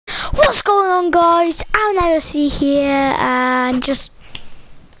What's going on, guys? LittleBigPlanet here, and just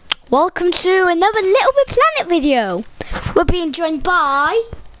welcome to another LittleBigPlanet video. We're being joined by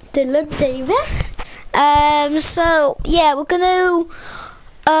Dylan Davis. So yeah, we're gonna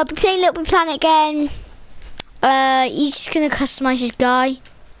be playing LittleBigPlanet again. He's just gonna customize his guy.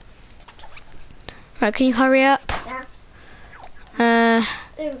 Right, can you hurry up? Yeah.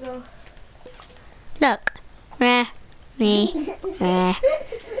 There we go. Look. Me.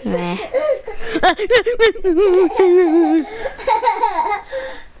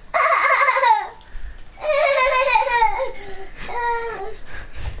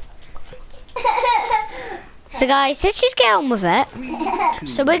 So guys, let's just get on with it.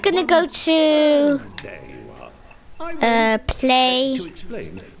 So we're gonna go to play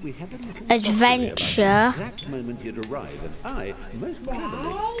adventure.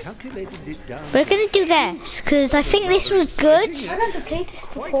 We're gonna do this because I think this was good. I've never played this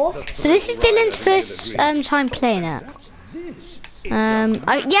before. So this is Dylan's first time playing it.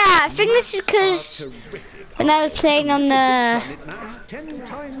 I think this is because when I was playing on the 10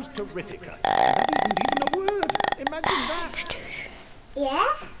 times terrifica. Yeah?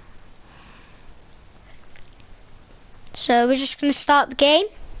 So we're just gonna start the game.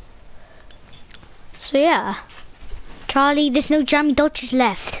 So yeah, Charlie, there's no jammy dodgers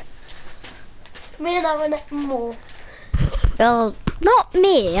left. Me and I want more. Well, not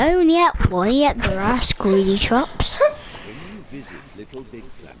me. I only ate one. He ate the rest, greedy chops.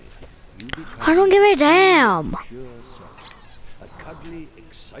 I don't give a damn. Look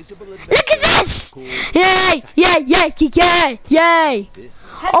at this! Yay! Yay! Yay! Yay! Yay!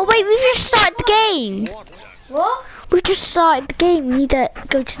 Oh wait, we've just started the game. What? We've just started the game. We need to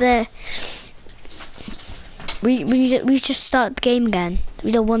go to the. We just started the game again.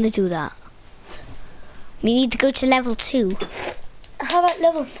 We don't want to do that. We need to go to level 2. How about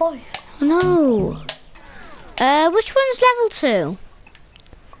level 5? No. Which one's level 2?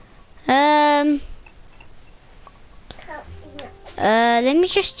 Let me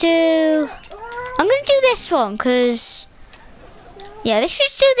just do. I'm gonna do this one because. Yeah, let's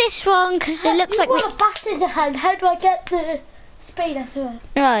just do this one because it looks like we. I've got a bat in the hand. How do I get the speed after it?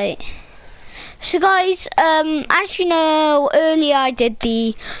 Right. So guys, as you know, earlier I did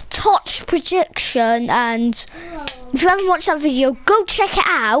the touch projection, and if you haven't watched that video, go check it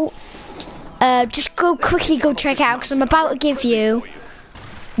out. Just quickly go check it out because I'm about to give you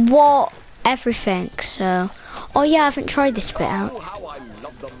everything. So, oh yeah, I haven't tried this bit out. Oh, how I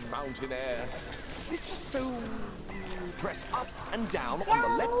love the mountain air. It's just so. Press up and down on the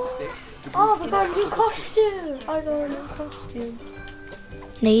left stick. Oh, we got a new costume. I got a new costume.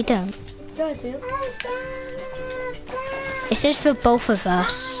 No, you don't. Yeah, I do. This is for both of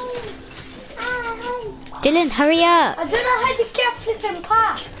us. Dylan, hurry up. I don't know how to get flipping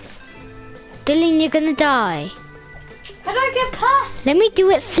past. Dylan, you're gonna die. How do I get past? Let me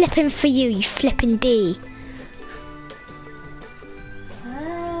do it flipping for you, you flipping D.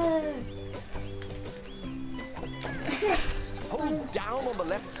 Hold down on the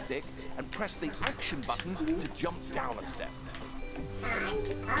left stick and press the action button to jump down a step.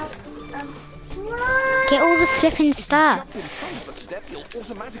 Get all the flipping stuff. In front of the step, you'll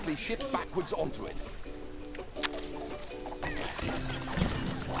automatically shift backwards onto it.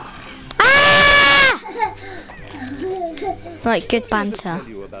 Ah! Right, good banter. Tell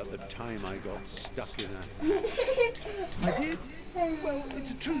you about the time I got stuck in a. I did. Well,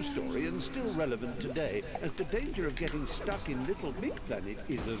 it's a true story and still relevant today, as the danger of getting stuck in LittleBigPlanet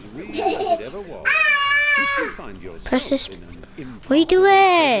is as real as it ever was. If you find yourself Press this. in an What are you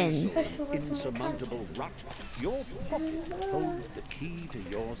doing? insurmountable rut, your pocket holds the key to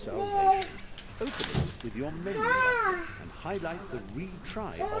your salvation. Open it with your menu button and highlight the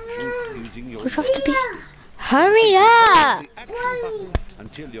retry option using your. You have to be. Hurry up! The action button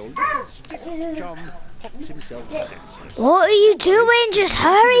until your little stick chum pops himself senseless. What are you doing? Just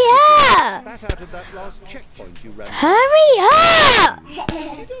hurry up! Spat out of that last checkpoint you ran. Hurry up! Did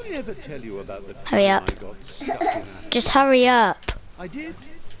I ever tell you about the time Hurry up. I got stuck in a. Just hurry up. I did.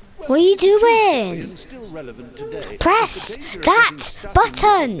 What are you doing? And still relevant today. Press The danger of that getting stuck in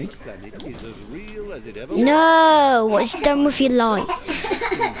button. LittleBigPlanet is as real as it ever No, what's done with your life?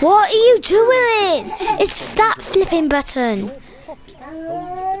 What are you doing? It's that flipping button.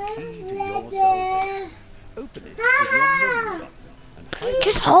 was. Open it with your menu button and highlight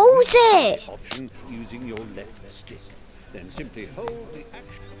Just hold it. the option using your left stick. Then simply hold the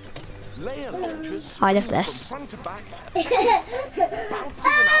action. Layer launchers I love from this. front to back,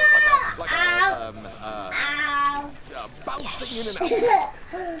 bouncing in and out bouncing in and out.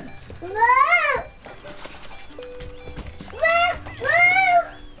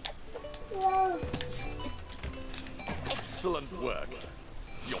 Excellent work.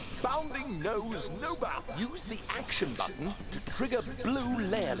 Your bounding knows no bounds. Use the action button to trigger blue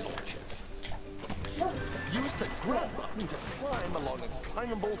layer launchers. Use the grab button to climb along a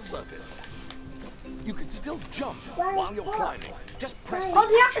climbable surface. You can still jump while you're climbing. Just press Oh,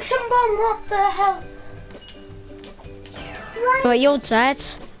 the action button, what the hell? Right, you're dead.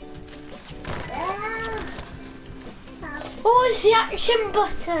 What was the action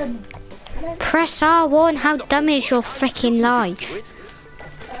button? Press R1. How dumb is your freaking life?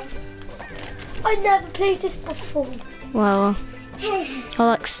 I never played this before. Well, you're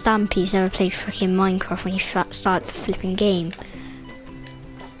like Stampy's never played freaking Minecraft when you start the flipping game.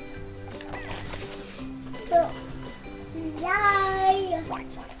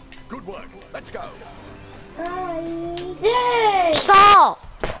 Right. Good work. Let's go. Yay! Stop!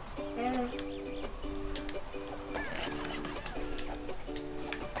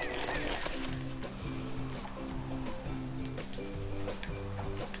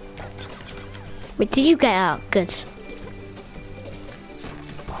 Wait, did you get out? Good.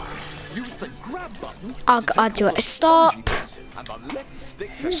 Use the grab button. I'll do it. Stop! And the left stick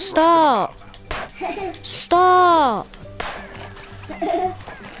to Stop! Stop!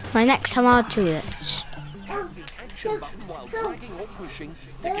 Right, next time I'll do it. the action button while dragging or pushing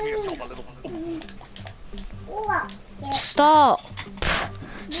to give yourself a little oomph. Stop!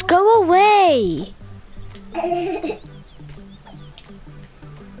 Just go away!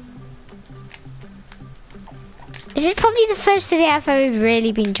 This is probably the first video I've ever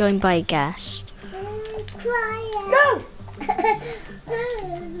really been joined by a guest. No!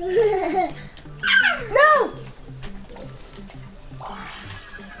 No!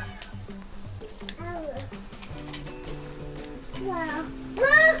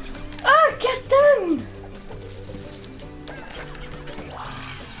 Oh, get down!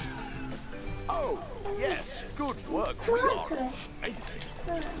 Oh, yes. Good work. We are amazing.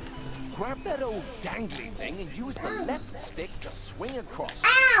 Grab that old dangly thing and use the left stick to swing across.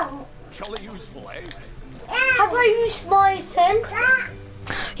 Ow! Jolly useful, eh? How do I use my thing?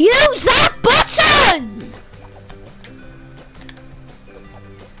 Use that button!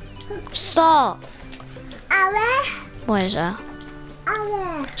 Stop! What is that?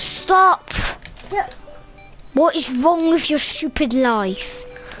 Stop! What is wrong with your stupid life?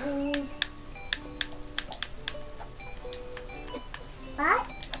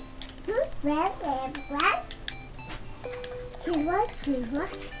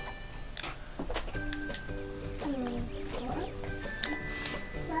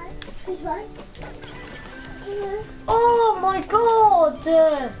 Oh my god!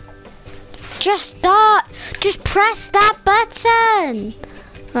 Just start! Just press that button!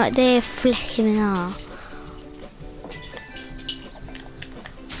 Right there, flicking it off.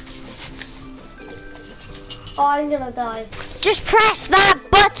 Oh, I'm gonna die. Just press that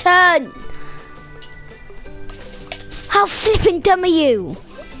button! How flippin' dumb are you?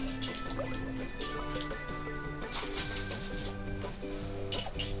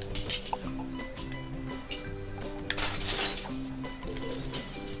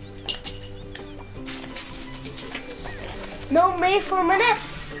 No, me for a minute.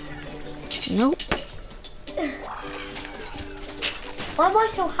 Nope. Why am I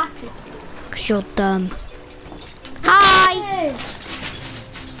so happy? Because you're dumb. Hi! Hey.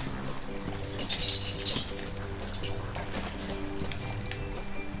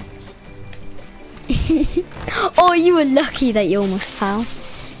 Oh, you were lucky that you almost fell.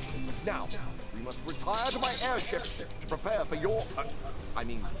 Now, we must retire to my airship to prepare for your,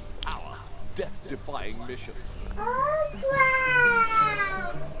 our death-defying mission.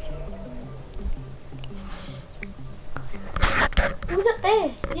 Who's up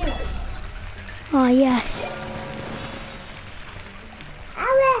there? Yeah. Oh, yes.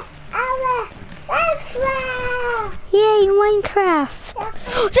 Yay, Minecraft.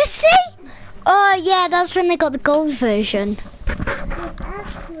 Let's see. Oh, yeah, that's when they got the gold version.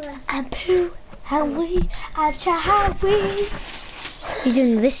 And poo, and we, and shall we.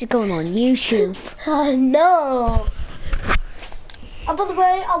 This is going on YouTube. I know. And by the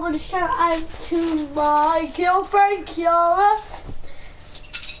way, I want to shout out to my girlfriend, Kiara.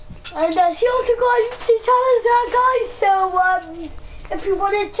 And she also got a YouTube channel, guys. So if you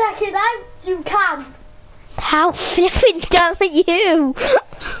want to check it out, you can. How flippin' dumb are you?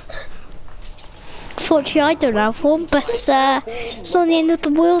 Fortunately, I don't have one, but it's not the end of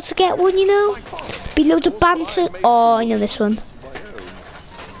the world to get one, you know. Be loads of banter. Oh, I know this one.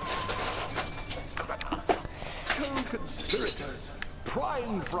 Co-conspirators,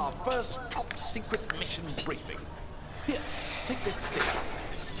 primed for our first top-secret mission briefing. Here, take this stick.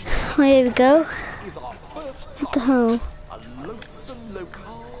 Oh, here we go. Is our first What the task. hell? A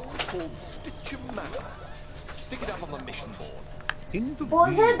called Stitch and Manor. Stick it up on the mission board. In the What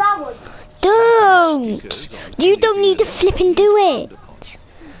was it? That one? Don't! You don't need to flip and do it!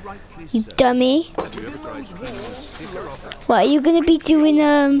 You dummy. What are you gonna be doing,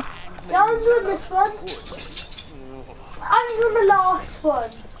 Yeah, I'm doing this one. I'm doing the last one.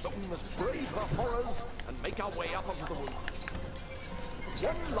 But we must brave the horrors and make our way up onto the roof.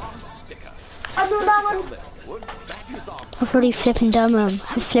 One last sticker. I'm doing that one. That is our I've already flipping dumb him. I'm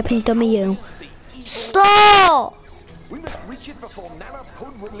flipping dummy you. Stop! We must reach it before Nana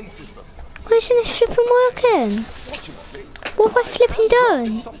Pud releases them. Why isn't this flipping working? Fortunately, What have I flipping done?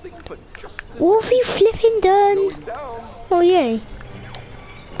 something for just this What have you flipping done? going down. Oh yay.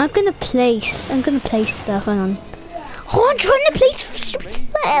 I'm gonna place stuff, hang on. Oh, I'm trying to place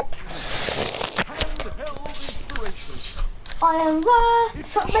slap. I am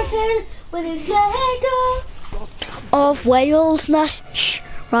submitted with his Lego. Of Wales, shh.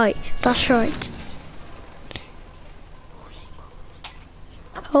 Right, that's right.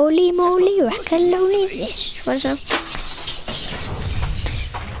 Holy moly, rackaloli, this was a...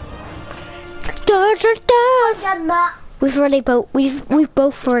 Da, da, da. I said that. We've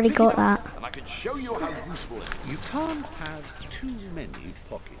both already got that. And I can show you how useful it is. You can't have too many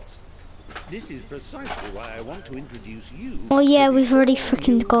pockets. This is precisely why I want to introduce you. Oh yeah, we've already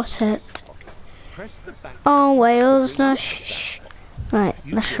freaking got it. Press the back Oh Wales, shh. Right,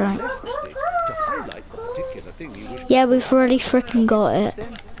 that's right. left stick to highlight the particular thing you wish. Yeah, we've already freaking got it.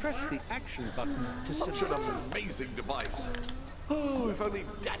 Then press the action button to Such an amazing device. Oh, if only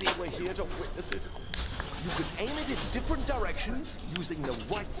Daddy were here to witness it. You can aim it in different directions using the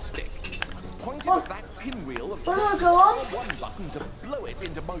right stick. Point it at that pinwheel and Will I press go on? one button to blow it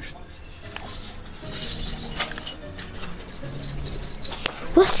into motion.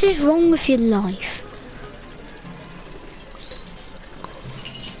 What is wrong with your life?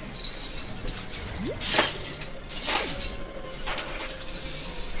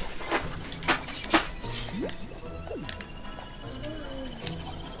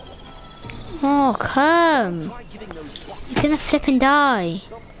 Oh, come. Try giving those blocks You're gonna flip and die.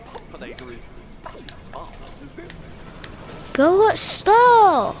 the populator is marvelous, isn't it? Go,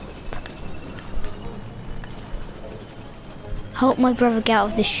 stop. Help my brother get out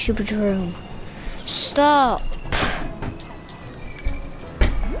of this stupid room. Stop.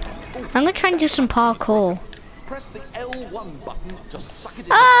 I'm gonna try and do some parkour. Press the L1 button to suck it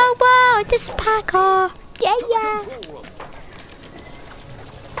in. Oh wow, this is parkour. Yeah, yeah. Control room.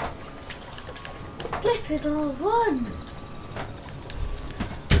 Flip it all one.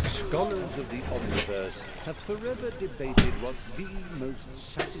 The scholars of the Omniverse have forever debated what the most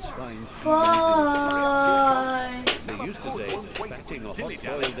satisfying feeling Bye. is. They used to say, batting a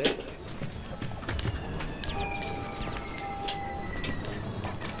hot-boiled egg.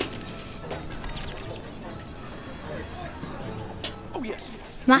 Oh yes.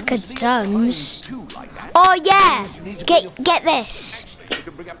 Macadums. Two like that. Oh yeah. Get this. Actually, you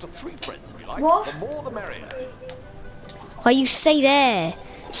can bring up to 3 friends if you like. What? The more the merrier. Why you stay there?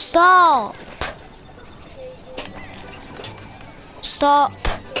 Stop. Stop.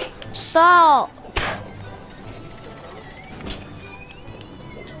 Stop.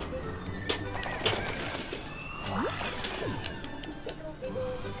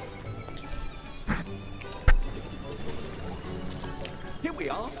 Here we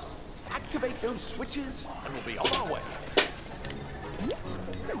are. Activate those switches and we'll be on our way.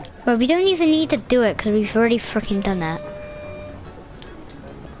 Well, we don't even need to do it because we've already freaking done it.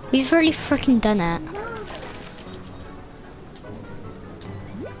 We've already freaking done it.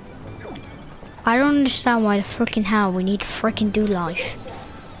 I don't understand why the freaking hell we need to freaking do life.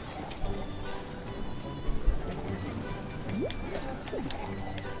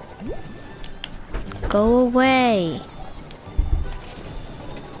 Go away.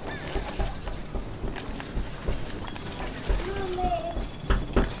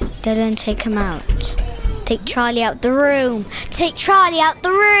 Dylan, take him out. Take Charlie out the room. Take Charlie out the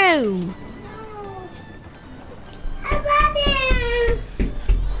room. I love you.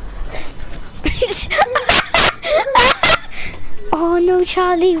 Oh no,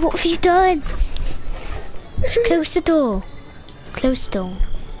 Charlie, what have you done? Close the door. Close the door.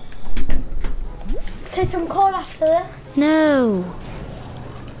 Play some call after this. No.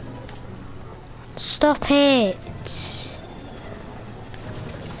 Stop it.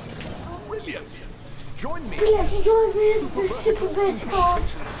 Brilliant. Join me. Yeah, he joined me in the super baseball.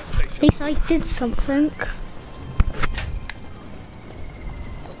 At least I did something.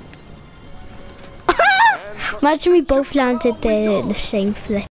 Imagine we both landed there at the same flip.